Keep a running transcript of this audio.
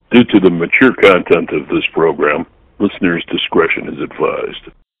Due to the mature content of this program, listeners' discretion is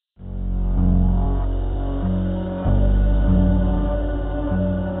advised.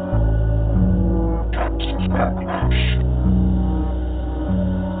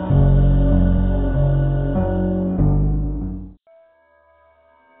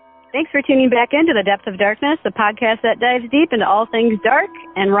 Thanks for tuning back into The Depth of Darkness, the podcast that dives deep into all things dark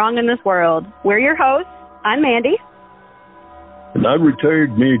and wrong in this world. We're your hosts. I'm Mandy. And I'm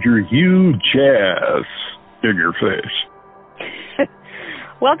retired Major Hugh Chas. In your face.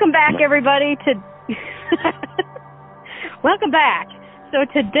 Welcome back, everybody, to... Welcome back. So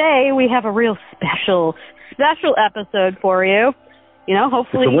today we have a real special episode for you. You know,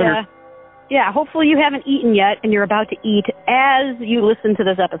 hopefully... hopefully you haven't eaten yet and you're about to eat as you listen to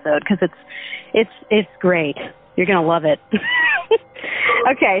this episode, because it's great. You're going to love it.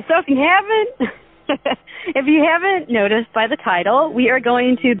 Okay, so if you haven't noticed by the title, we are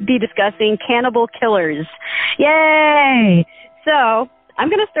going to be discussing cannibal killers. Yay! So, I'm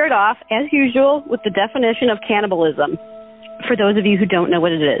going to start off, as usual, with the definition of cannibalism, for those of you who don't know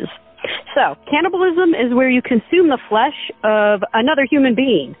what it is. So, cannibalism is where you consume the flesh of another human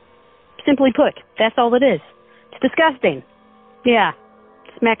being. Simply put, that's all it is. It's disgusting. Yeah.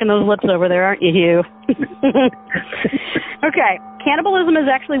 Smacking those lips over there, aren't you, Hugh? Okay. Cannibalism is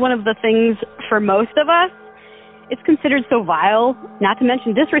actually one of the things, for most of us, it's considered so vile, not to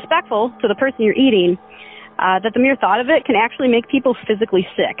mention disrespectful to the person you're eating, that the mere thought of it can actually make people physically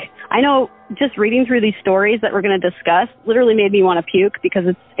sick. I know just reading through these stories that we're going to discuss literally made me want to puke, because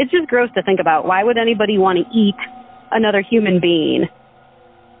it's just gross to think about. Why would anybody want to eat another human being?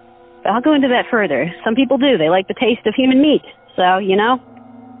 But I'll go into that further. Some people do. They like the taste of human meat. So, you know,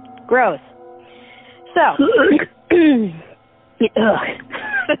 gross. So,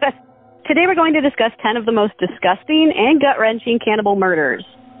 today we're going to discuss 10 of the most disgusting and gut-wrenching cannibal murders.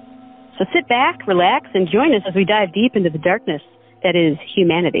 So sit back, relax, and join us as we dive deep into the darkness that is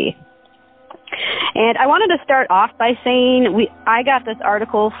humanity. And I wanted to start off by saying I got this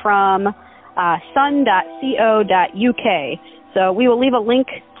article from sun.co.uk. So we will leave a link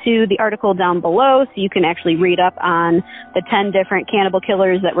to the article down below so you can actually read up on the 10 different cannibal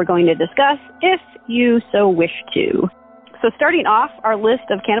killers that we're going to discuss if you so wish to. So starting off our list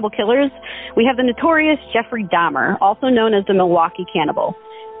of cannibal killers, we have the notorious Jeffrey Dahmer, also known as the Milwaukee Cannibal.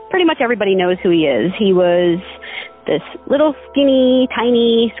 Pretty much everybody knows who he is. He was this little skinny,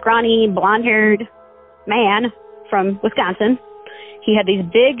 tiny, scrawny, blonde-haired man from Wisconsin. He had these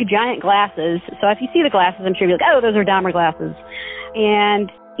big, giant glasses. So if you see the glasses, I'm sure you'll be like, oh, those are Dahmer glasses.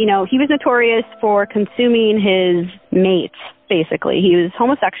 And, you know, he was notorious for consuming his mates, basically. He was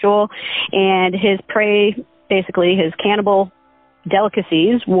homosexual, and his prey, basically, his cannibal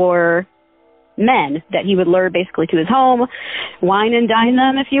delicacies were men that he would lure basically to his home, wine and dine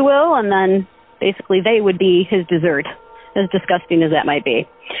them, if you will, and then basically they would be his dessert, as disgusting as that might be.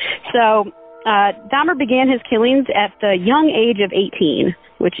 So Dahmer began his killings at the young age of 18,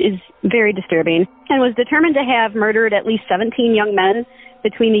 which is very disturbing, and was determined to have murdered at least 17 young men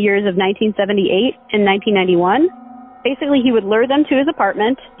between the years of 1978 and 1991. Basically, he would lure them to his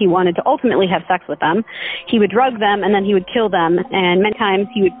apartment. He wanted to ultimately have sex with them. He would drug them, and then he would kill them, and many times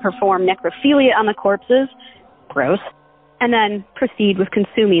he would perform necrophilia on the corpses, gross, and then proceed with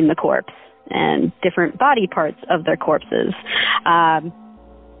consuming the corpse and different body parts of their corpses.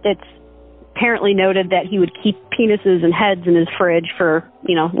 It's apparently noted that he would keep penises and heads in his fridge for,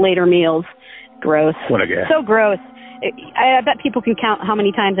 you know, later meals. Gross. What a guy. So gross. I bet people can count how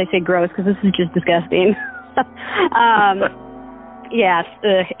many times I say gross, because this is just disgusting. Yes,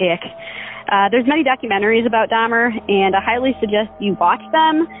 ick. There's many documentaries about Dahmer, and I highly suggest you watch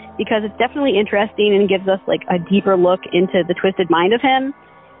them, because it's definitely interesting and gives us like a deeper look into the twisted mind of him.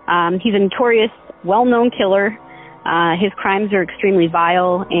 He's a notorious, well-known killer. His crimes are extremely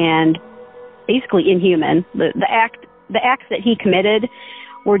vile and basically inhuman. The acts that he committed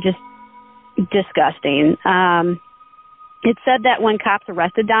were just disgusting. It's said that when cops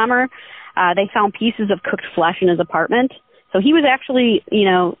arrested Dahmer, they found pieces of cooked flesh in his apartment. So he was actually, you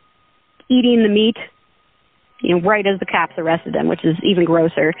know, eating the meat, you know, right as the cops arrested him, which is even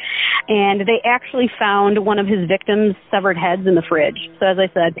grosser. And they actually found one of his victims' severed heads in the fridge. So as I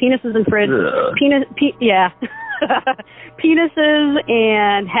said, penises in fridge, penises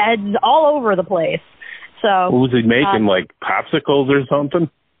and heads all over the place. So what was he making, like popsicles or something?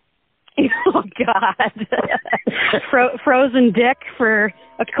 Oh, God. Frozen dick for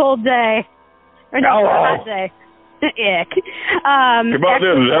a cold day. Or no, for a hot day. Ick. Come on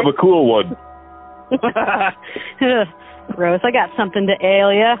in and have a cool one. Gross. I got something to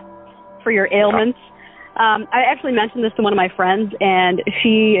ail you for your ailments. I actually mentioned this to one of my friends, and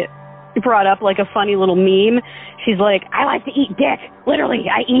she brought up like a funny little meme. She's like, I like to eat dick. Literally,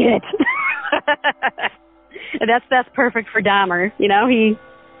 I eat it. And that's perfect for Dahmer. You know, he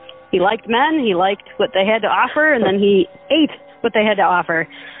liked men, he liked what they had to offer, and then he ate what they had to offer.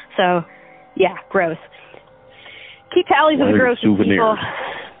 So, yeah, gross. Keep tallies of the gross people.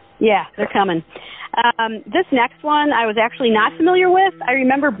 Yeah, they're coming. This next one I was actually not familiar with. I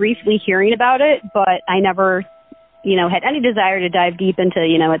remember briefly hearing about it, but I never, had any desire to dive deep into,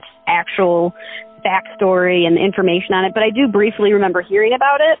 its actual backstory and the information on it. But I do briefly remember hearing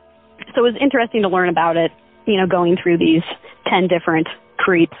about it. So it was interesting to learn about it, going through these 10 different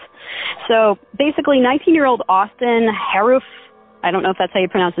creeps. So basically 19-year-old Austin Harrouff, I don't know if that's how you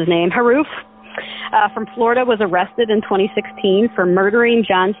pronounce his name, Harrouff, from Florida, was arrested in 2016 for murdering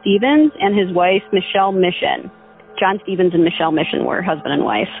John Stevens and his wife, Michelle Mission. John Stevens and Michelle Mission were husband and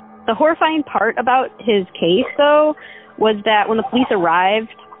wife. The horrifying part about his case, though, was that when the police arrived,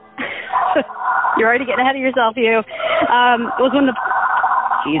 you're already getting ahead of yourself, was when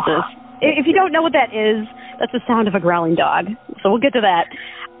Jesus. If you don't know what that is, that's the sound of a growling dog. So we'll get to that.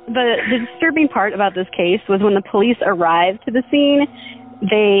 The disturbing part about this case was when the police arrived to the scene,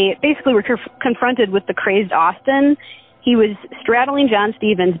 they basically were confronted with the crazed Austin. He was straddling John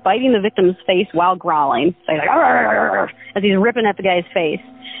Stevens, biting the victim's face while growling. So he's like, as he's ripping at the guy's face.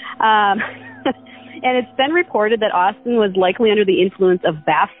 And it's been reported that Austin was likely under the influence of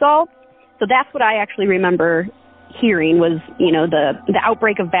bath salts. So that's what I actually remember hearing was, the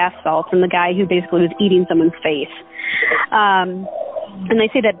outbreak of bath salts and the guy who basically was eating someone's face. And they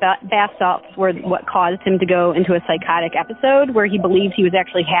say that bath salts were what caused him to go into a psychotic episode where he believed he was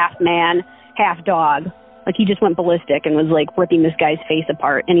actually half man, half dog. Like he just went ballistic and was like ripping this guy's face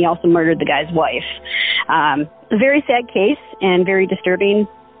apart. And he also murdered the guy's wife. A very sad case and very disturbing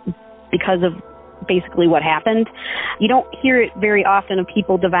because of basically what happened. You don't hear it very often of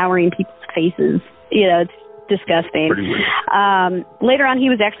people devouring people's faces. It's disgusting. Later on, he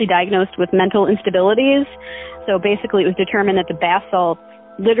was actually diagnosed with mental instabilities. So basically, it was determined that the bath salts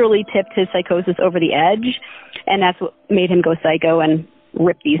literally tipped his psychosis over the edge, and that's what made him go psycho and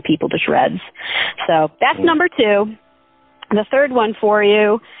rip these people to shreds. So that's number 2. The third one for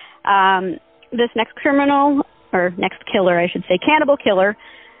you, this next next killer, I should say, cannibal killer,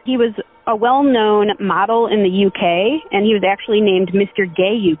 he was a well-known model in the UK, and he was actually named Mr.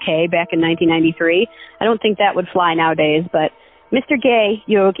 Gay UK back in 1993. I don't think that would fly nowadays, but Mr. Gay,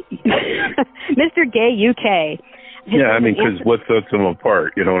 Mr. Gay UK. Because what sets him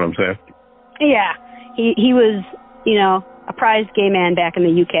apart, you know what I'm saying? Yeah, he was, a prized gay man back in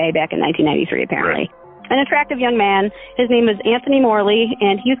the UK back in 1993, apparently. Right. An attractive young man. His name was Anthony Morley,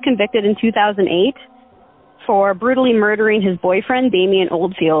 and he was convicted in 2008 for brutally murdering his boyfriend, Damien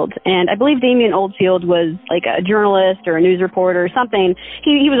Oldfield. And I believe Damien Oldfield was like a journalist or a news reporter or something.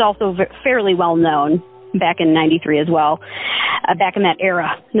 He was also fairly well known back in 93 as well, back in that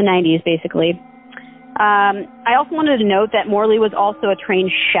era, the 90s basically. I also wanted to note that Morley was also a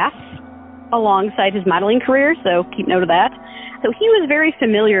trained chef alongside his modeling career, so keep note of that. So he was very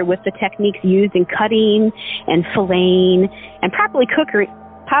familiar with the techniques used in cutting and filleting and properly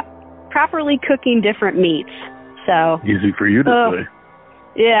cooking different meats. So easy for you to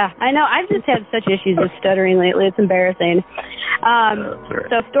say. Yeah, I know. I've just had such issues with stuttering lately. It's embarrassing. Right.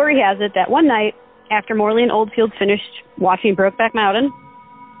 So story has it that one night after Morley and Oldfield finished watching Brokeback Mountain,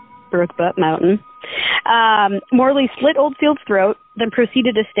 Morley slit Oldfield's throat, then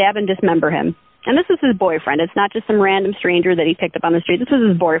proceeded to stab and dismember him. And this was his boyfriend. It's not just some random stranger that he picked up on the street. This was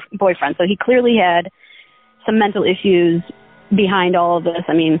his boyfriend. So he clearly had some mental issues behind all of this.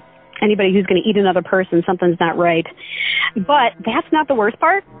 I mean, anybody who's going to eat another person, something's not right. But that's not the worst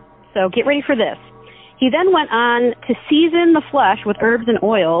part. So get ready for this. He then went on to season the flesh with herbs and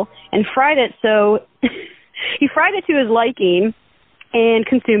oil and fried it. So he fried it to his liking and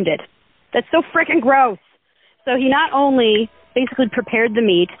consumed it. That's so freaking gross. So he not only basically prepared the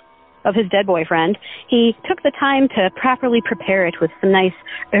meat of his dead boyfriend, he took the time to properly prepare it with some nice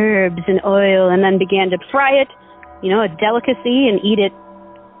herbs and oil and then began to fry it, a delicacy, and eat it,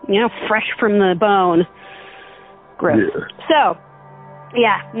 fresh from the bone. Gross. Yeah. So,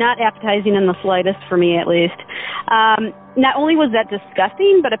 yeah, not appetizing in the slightest for me, at least. Not only was that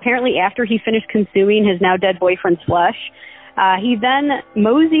disgusting, but apparently after he finished consuming his now dead boyfriend's flesh, he then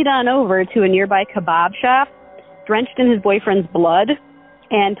moseyed on over to a nearby kebab shop, drenched in his boyfriend's blood,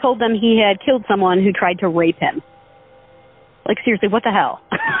 and told them he had killed someone who tried to rape him. Like, seriously, what the hell?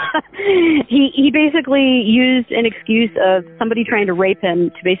 He basically used an excuse of somebody trying to rape him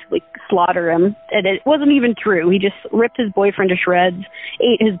to basically slaughter him. And it wasn't even true. He just ripped his boyfriend to shreds,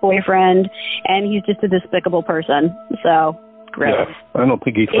 ate his boyfriend, and he's just a despicable person. So, gross. Yeah, I don't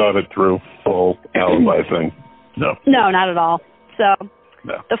think he thought it through, the whole alibi thing. No. No, not at all. So,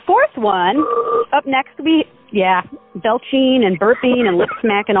 the fourth one, up next, belching and burping and lip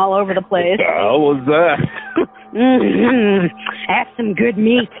smacking all over the place. What the hell was that? That's some good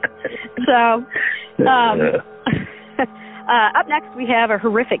meat. So, up next we have a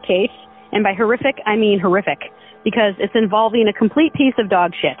horrific case, and by horrific I mean horrific, because it's involving a complete piece of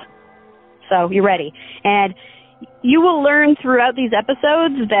dog shit. So, you ready? And you will learn throughout these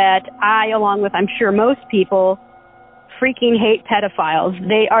episodes that I, along with I'm sure most people, freaking hate pedophiles.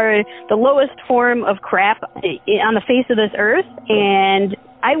 They are the lowest form of crap on the face of this earth, and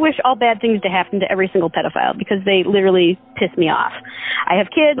I wish all bad things to happen to every single pedophile because they literally piss me off. I have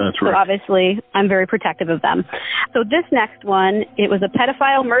kids, so obviously I'm very protective of them. So this next one, it was a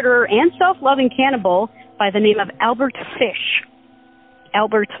pedophile, murderer, and self-loving cannibal by the name of Albert Fish.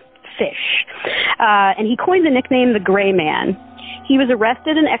 Albert Fish. And he coined the nickname the Gray Man. He was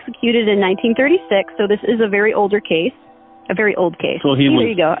arrested and executed in 1936, so this is a very older case. A very old case. So he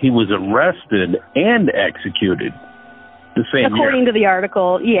was arrested and executed the same according year. To the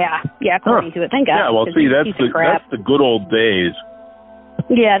article, according to it. Thank God. Yeah, well, see, that's the good old days.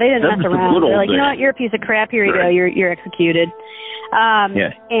 Yeah, they didn't mess around. They're like, you know what, you're a piece of crap. Here you go. You're executed.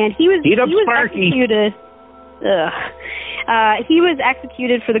 And he was executed. He was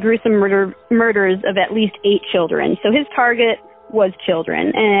executed for the gruesome murders of at least 8 children. So his target was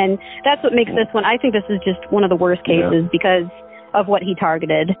children, and that's what makes this one. I think this is just one of the worst cases because of what he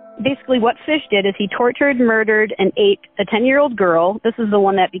targeted. Basically, what Fish did is he tortured, murdered, and ate a 10-year-old girl. This is the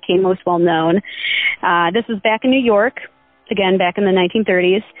one that became most well known. This was back in New York, again back in the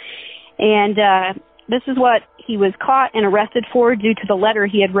 1930s, and this is what he was caught and arrested for due to the letter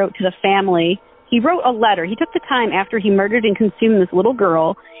he had wrote to the family. He wrote a letter. He took the time after he murdered and consumed this little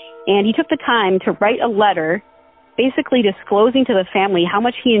girl, and he took the time to write a letter basically disclosing to the family how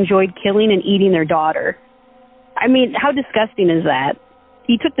much he enjoyed killing and eating their daughter. I mean, how disgusting is that?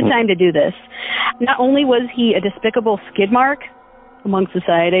 He took the time to do this. Not only was he a despicable skid mark among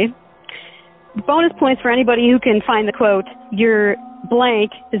society, bonus points for anybody who can find the quote, "Your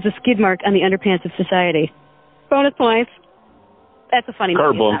blank is a skid mark on the underpants of society." Bonus points. That's a funny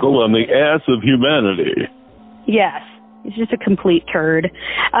carbuncle on the ass of humanity. Yes. He's just a complete turd.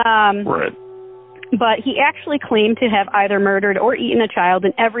 Right. But he actually claimed to have either murdered or eaten a child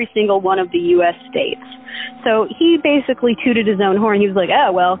in every single one of the U.S. states. So he basically tooted his own horn. He was like,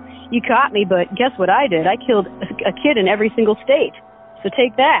 oh, well, you caught me, but guess what I did? I killed a kid in every single state. So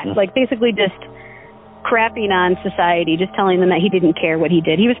take that. Like, basically just crapping on society, just telling them that he didn't care what he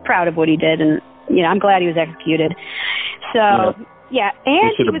did. He was proud of what he did, and, you know, I'm glad he was executed. So,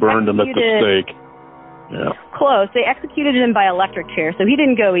 and they should have burned him at the stake. Yeah. Close. They executed him by electric chair, so he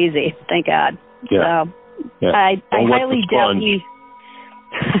didn't go easy, thank God. Yeah. So I highly doubt he.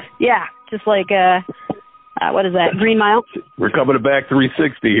 Just like what is that? Green Mile. We're coming back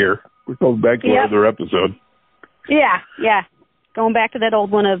 360 here. We're going back to another episode. Yeah. Going back to that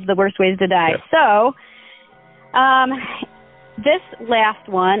old one of the worst ways to die. Yeah. So, this last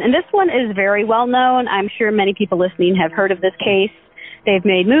one, and this one is very well known. I'm sure many people listening have heard of this case. They've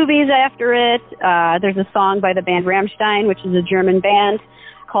made movies after it. There's a song by the band Rammstein, which is a German band,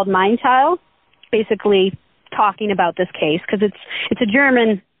 called Mein Teil, basically talking about this case because it's a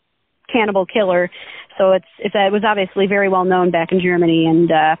German cannibal killer, so it was obviously very well known back in Germany, and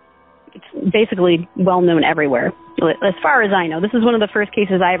it's basically well known everywhere. As far as I know, this is one of the first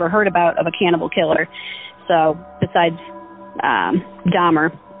cases I ever heard about of a cannibal killer. So besides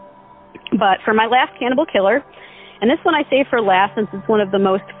Dahmer, but for my last cannibal killer, and this one I save for last since it's one of the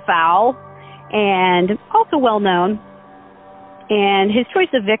most foul and also well known. And his choice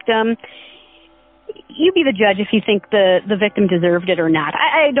of victim, you be the judge if you think the victim deserved it or not.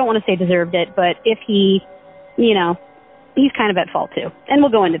 I don't want to say deserved it, but if he, he's kind of at fault too. And we'll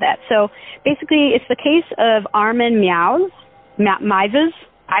go into that. So basically, it's the case of Armin Meiwes.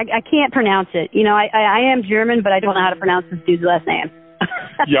 I can't pronounce it. I am German, but I don't know how to pronounce this dude's last name.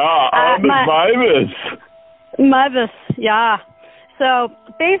 Armin Meiwes. Meiwes, yeah. So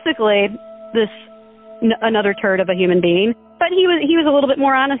basically, another turd of a human being. But he was a little bit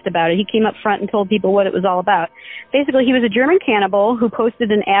more honest about it. He came up front and told people what it was all about. Basically, he was a German cannibal who posted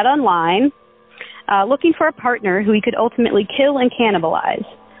an ad online looking for a partner who he could ultimately kill and cannibalize.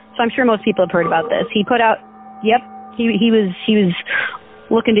 So I'm sure most people have heard about this. He put out, he was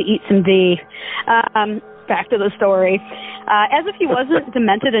looking to eat some D. back to the story. As if he wasn't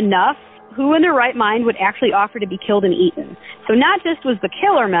demented enough, who in their right mind would actually offer to be killed and eaten? So not just was the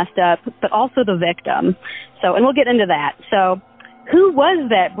killer messed up, but also the victim. So, and we'll get into that. So, who was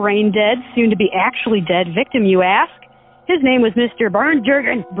that brain-dead, soon-to-be actually dead victim, you ask? His name was Mr.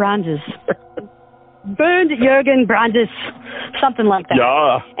 Bernd-Jürgen Brandes. Bernd-Jürgen Brandes, something like that.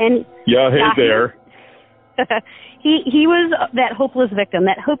 Yeah. And hey there. He was that hopeless victim,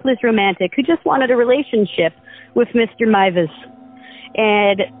 that hopeless romantic who just wanted a relationship with Mr. Meiwes.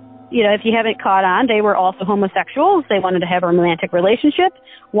 And, you know, if you haven't caught on, they were also homosexuals. They wanted to have a romantic relationship.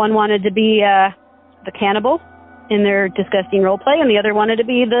 One wanted to be the cannibal in their disgusting role play, and the other wanted to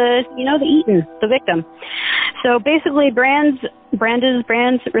be the eaten, the victim. So basically, Brandes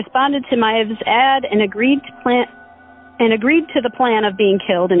responded to Meiwes' ad and agreed to the plan of being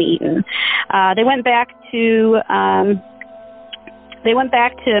killed and eaten. They went back to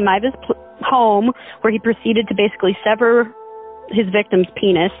Meiwes' home, where he proceeded to basically sever his victim's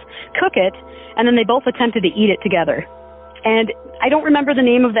penis, cook it, and then they both attempted to eat it together. And I don't remember the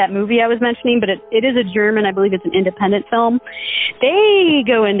name of that movie I was mentioning, but it is a German, I believe it's an independent film. They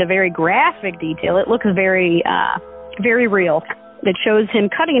go into very graphic detail. It looks very, very real. It shows him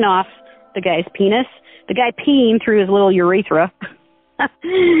cutting off the guy's penis, the guy peeing through his little urethra.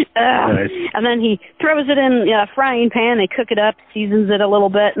 Nice. And then he throws it in a frying pan, they cook it up, seasons it a little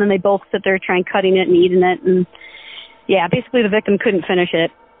bit, and then they both sit there trying cutting it and eating it. And yeah, basically the victim couldn't finish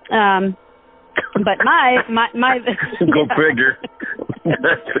it. But my go figure.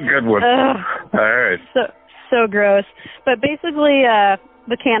 That's a good one. All right. So gross. But basically,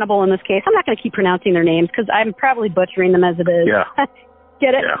 the cannibal in this case, I'm not going to keep pronouncing their names because I'm probably butchering them as it is. Yeah.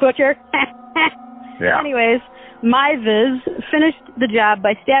 Get it, yeah. Butcher? Yeah. Anyways, Meiwes finished the job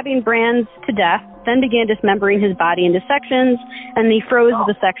by stabbing Brandes to death, then began dismembering his body into sections, and he froze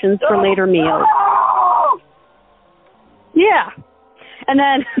the sections for later meals. Yeah. And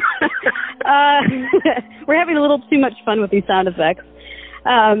then we're having a little too much fun with these sound effects.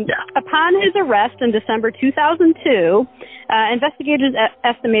 Upon his arrest in December 2002, investigators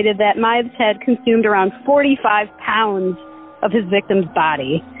estimated that Meiwes had consumed around 45 pounds of his victim's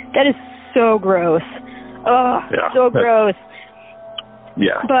body. That is so gross. Oh, so gross.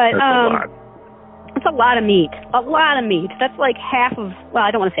 Yeah, but that's a lot. It's a lot of meat. A lot of meat. That's like half of, well,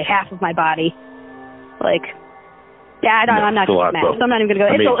 I don't want to say half of my body. Like, yeah, I'm not going to math, so I'm not even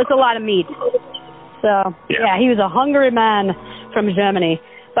going to go. It's a lot of meat. So, yeah, he was a hungry man from Germany.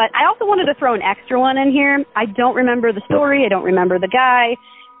 But I also wanted to throw an extra one in here. I don't remember the story. I don't remember the guy.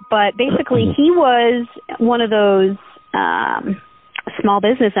 But basically, he was one of those small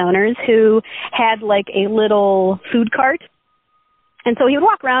business owners who had like a little food cart. And so he would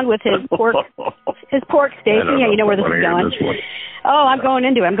walk around with his pork steak. Yeah, you know where this is going. Oh, I'm going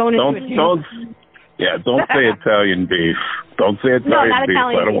into it. Don't say Italian beef. Don't say Italian beef.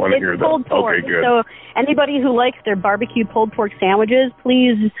 Italian I don't want to hear that. Pulled pork. Okay, good. So anybody who likes their barbecue pulled pork sandwiches,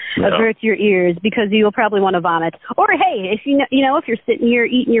 please avert your ears because you'll probably want to vomit. Or hey, if if you're sitting here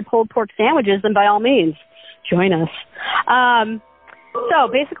eating your pulled pork sandwiches, then by all means, join us. So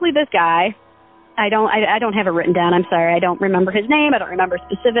basically, this guy, I don't have it written down. I'm sorry, I don't remember his name. I don't remember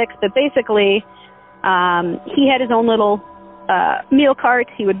specifics. But basically, he had his own little meal cart.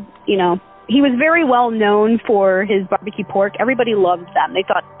 He would, he was very well known for his barbecue pork. Everybody loved them. They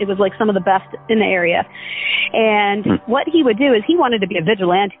thought it was like some of the best in the area. And what he would do is he wanted to be a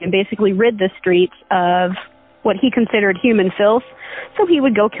vigilante and basically rid the streets of what he considered human filth. So he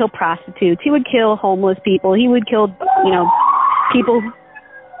would go kill prostitutes. He would kill homeless people. He would kill, people.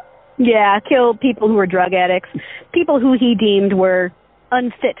 Yeah, kill people who were drug addicts, people who he deemed were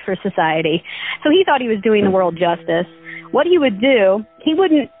unfit for society. So he thought he was doing the world justice. What he would do, he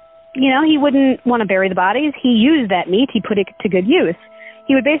wouldn't want to bury the bodies. He used that meat. He put it to good use.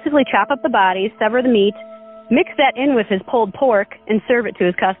 He would basically chop up the bodies, sever the meat, mix that in with his pulled pork, and serve it to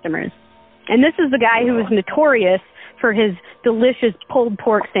his customers. And this is the guy who was notorious for his delicious pulled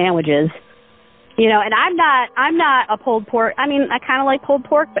pork sandwiches. And I'm not a pulled pork. I mean, I kind of like pulled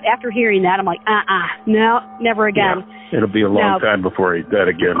pork, but after hearing that, I'm like, no, never again. Yeah, it'll be a long time before I eat that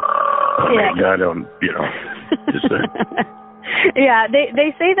again. I don't, just Yeah,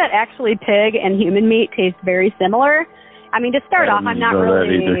 they say that actually pig and human meat taste very similar. I mean, to start off, I'm not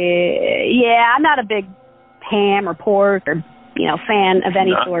really, I'm not a big ham or pork or, fan of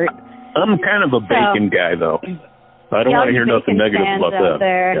any sort. I'm kind of a bacon guy, though. I don't want to hear nothing negative about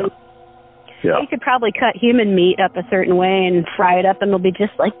that. Yeah. You could probably cut human meat up a certain way and fry it up, and it'll be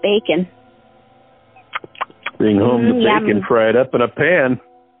just like bacon. Bring home the bacon fried up in a pan.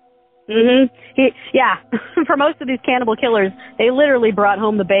 For most of these cannibal killers, they literally brought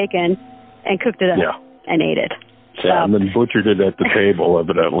home the bacon and cooked it up. Yeah. and ate it. Yeah, and then butchered it at the table,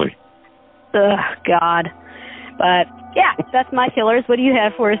 evidently. Ugh, God. But, yeah, that's my killers. What do you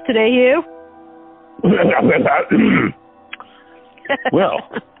have for us today, Hugh? Well,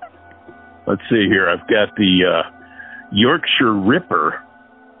 let's see here. I've got the Yorkshire Ripper,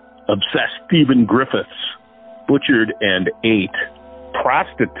 obsessed Stephen Griffiths, butchered and ate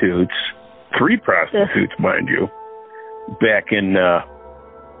prostitutes, 3 prostitutes, mind you, back in,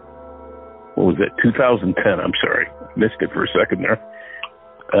 2010, I'm sorry. Missed it for a second there.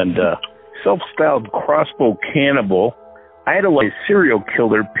 And self-styled crossbow cannibal, idolized serial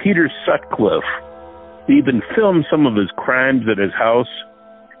killer Peter Sutcliffe. He even filmed some of his crimes at his house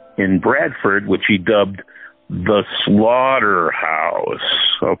in Bradford, which he dubbed the Slaughterhouse.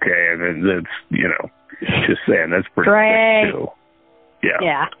 Okay, and that's, just saying, that's pretty sick, too.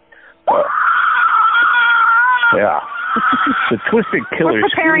 Yeah. Yeah. The Twisted Killer. We're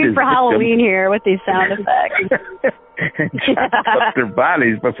preparing for Halloween here with these sound effects. And chopped up their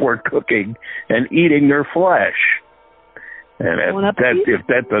bodies before cooking and eating their flesh. And if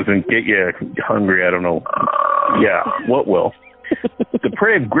that doesn't get you hungry, I don't know. Yeah, what will? The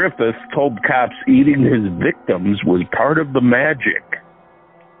depraved Griffith told cops eating his victims was part of the magic.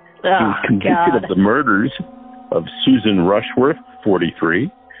 He was convicted of the murders of Susan Rushworth, 43,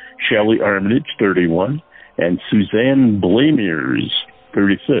 Shelley Armitage, 31, and Suzanne Blamiers,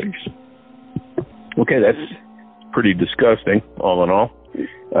 36. Okay, that's pretty disgusting, all in all.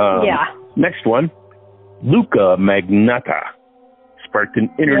 Next one, Luca Magnotta sparked an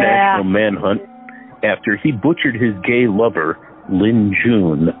international manhunt after he butchered his gay lover, Lynn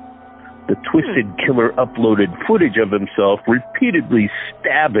June. The Twisted Killer uploaded footage of himself repeatedly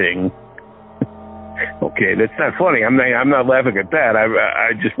stabbing. Okay, that's not funny. I'm not laughing at that.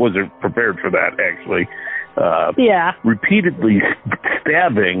 I just wasn't prepared for that, actually. Repeatedly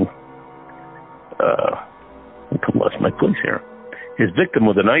stabbing. I lost my place here. His victim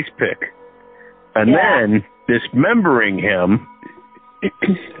with an ice pick, and then dismembering him,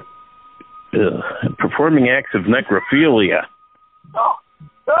 performing acts of necrophilia.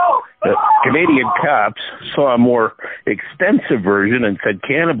 The Canadian cops saw a more extensive version and said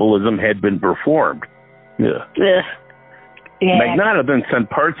cannibalism had been performed. Magnotta then sent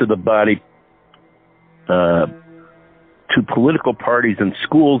parts of the body to political parties and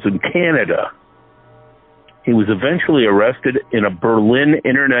schools in Canada. He was eventually arrested in a Berlin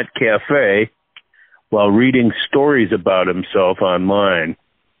internet cafe while reading stories about himself online.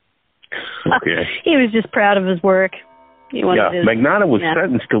 Okay. He was just proud of his work. Magnotta was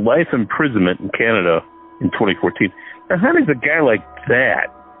sentenced to life imprisonment in Canada in 2014. Now, how does a guy like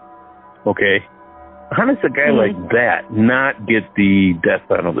that, how does a guy like that not get the death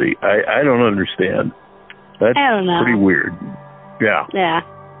penalty? I don't understand. That's pretty weird. Yeah.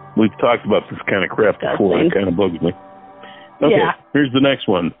 We've talked about this kind of crap before. It kind of bugs me. Okay, here's the next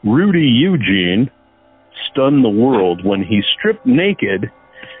one. Rudy Eugene stunned the world when he stripped naked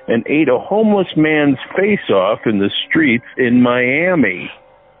and ate a homeless man's face off in the streets in Miami.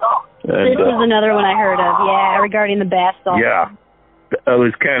 This is another one I heard of, regarding the bath salt. Yeah, it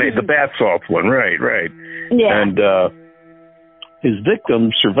was kind of the bath salt one, right. Yeah. And his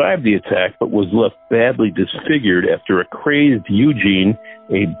victim survived the attack but was left badly disfigured after a crazed Eugene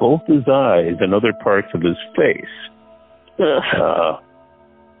ate both his eyes and other parts of his face.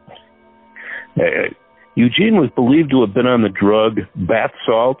 Eugene was believed to have been on the drug bath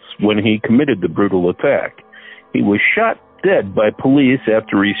salts when he committed the brutal attack. He was shot dead by police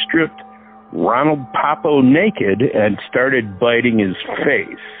after he stripped Ronald Papo naked and started biting his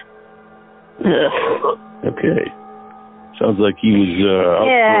face. Okay. Sounds like he was out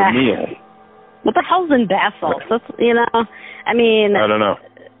for a meal. What the hell's in bath salts? That's, I don't know.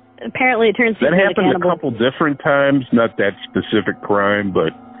 Apparently it turns people into cannibals. That happened a couple different times, not that specific crime,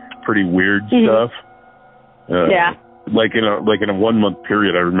 but pretty weird stuff. Like in a 1 month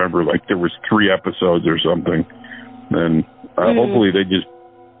period, I remember there was 3 episodes or something, and hopefully they just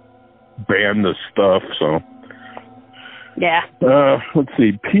banned the stuff. So let's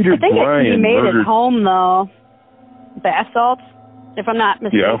see, Peter Bryan he made it home though. Bath salts, if I'm not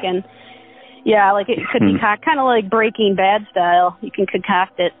mistaken. It could be kind of like Breaking Bad style. You can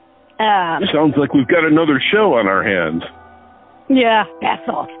concoct it. Sounds like we've got another show on our hands. Yeah, bath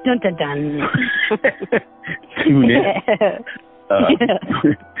salts. Dun dun dun. Tune in.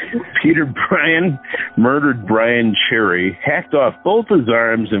 Peter Bryan murdered Brian Cherry, hacked off both his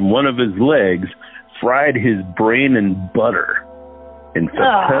arms and one of his legs, fried his brain in butter in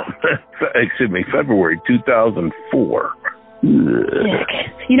February 2004.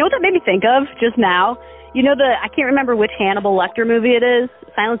 You know what that made me think of just now You know I can't remember which Hannibal Lecter movie it is.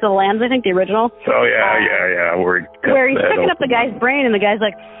 Silence of the Lambs, I think, the original. Oh, yeah. Where he's picking up the guy's brain, and the guy's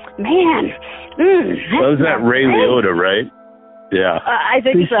like, man. Was that Ray Liotta, right? Yeah. I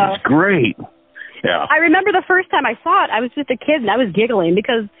think so. This is great. Yeah. I remember the first time I saw it, I was just a kid, and I was giggling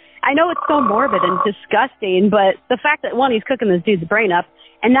because I know it's so morbid and disgusting, but the fact that, one, he's cooking this dude's brain up,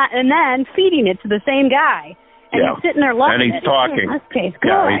 and then feeding it to the same guy. And he's sitting there loving it. And he's talking. This tastes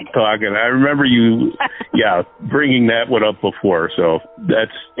good. Yeah, he's talking. I remember you, bringing that one up before. So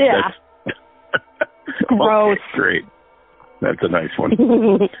that's gross. Okay, great. That's a nice one.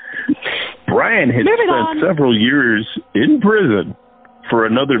 Brian had spent several years in prison for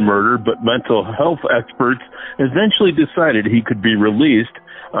another murder, but mental health experts eventually decided he could be released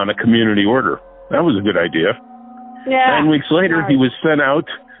on a community order. That was a good idea. Yeah. 9 weeks later, he was sent out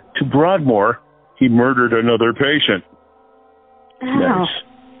to Broadmoor. He murdered another patient. Oh, nice.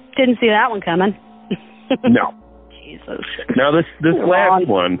 Didn't see that one coming. No. Jesus. Now this last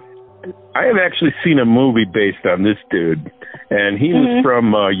one, I have actually seen a movie based on this dude, and he was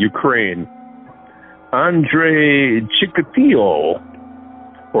from Ukraine. Andrei Chikatilo,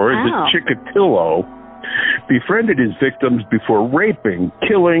 or is it Chikatilo, befriended his victims before raping,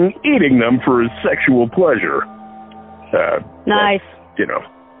 killing, eating them for his sexual pleasure. Nice.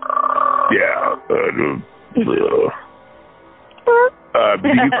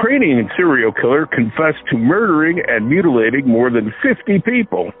 The Ukrainian serial killer confessed to murdering and mutilating more than 50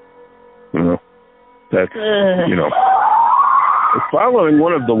 people. Following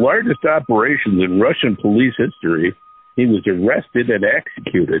one of the largest operations in Russian police history, he was arrested and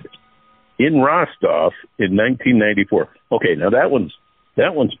executed in Rostov in 1994. Okay, now that one's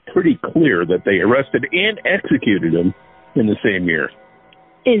pretty clear that they arrested and executed him in the same year.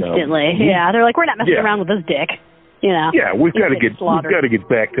 Instantly, they're like, we're not messing around with this dick, Yeah, we've got to get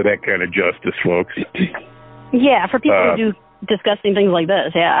back to that kind of justice, folks. Yeah, for people who do disgusting things like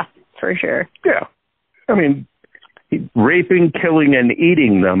this, for sure. Yeah, I mean, raping, killing, and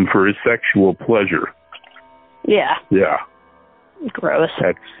eating them for his sexual pleasure. Yeah. Yeah. Gross.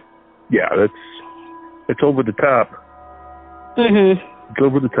 That's over the top. It's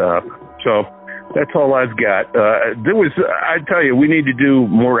over the top. So. That's all I've got. I tell you, we need to do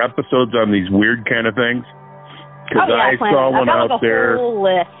more episodes on these weird kind of things. Because I saw one out there. A whole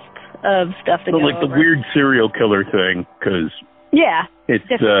list of stuff to go like the weird serial killer thing, because it's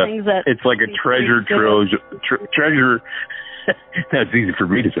things that it's like a treasure trove. Treasure. That's easy for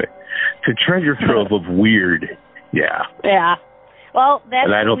me to say. It's a treasure trove of weird. Yeah. Yeah. Well, that's.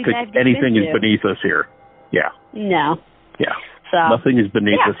 And I don't think anything is beneath us here. Yeah. No. Yeah. So nothing is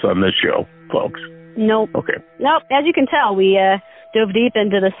beneath us on this show, folks. Nope. Okay. Nope. As you can tell, we dove deep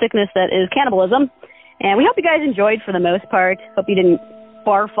into the sickness that is cannibalism, and we hope you guys enjoyed for the most part. Hope you didn't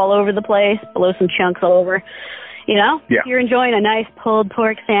barf all over the place, blow some chunks all over. If you're enjoying a nice pulled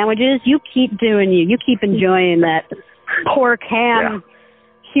pork sandwiches, you keep doing you. You keep enjoying that pork ham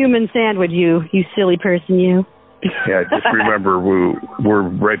human sandwich, you silly person, you. Yeah, just remember we're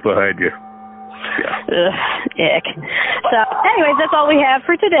right behind you. Ick. So, anyways, that's all we have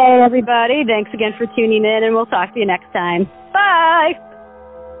for today, everybody. Thanks again for tuning in, and we'll talk to you next time. Bye.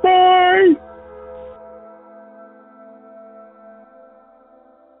 Bye.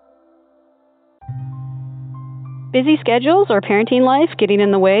 Busy schedules or parenting life getting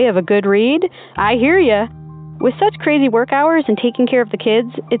in the way of a good read? I hear ya. With such crazy work hours and taking care of the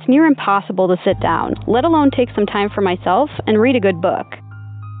kids, it's near impossible to sit down, let alone take some time for myself and read a good book.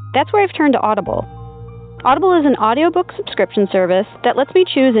 That's where I've turned to Audible. Audible is an audiobook subscription service that lets me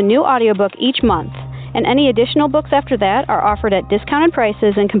choose a new audiobook each month, and any additional books after that are offered at discounted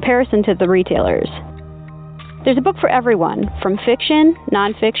prices in comparison to the retailers. There's a book for everyone, from fiction,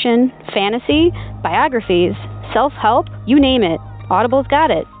 nonfiction, fantasy, biographies, self-help, you name it. Audible's got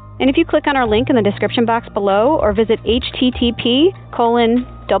it. And if you click on our link in the description box below or visit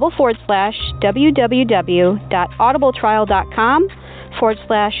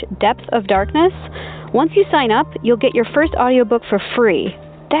http://www.audibletrial.com/depth of darkness, once you sign up, you'll get your first audiobook for free.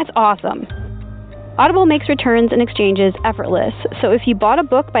 That's awesome. Audible makes returns and exchanges effortless, so if you bought a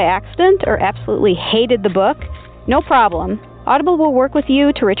book by accident or absolutely hated the book, no problem. Audible will work with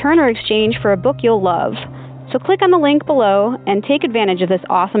you to return or exchange for a book you'll love. So click on the link below and take advantage of this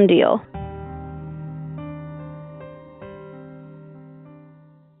awesome deal.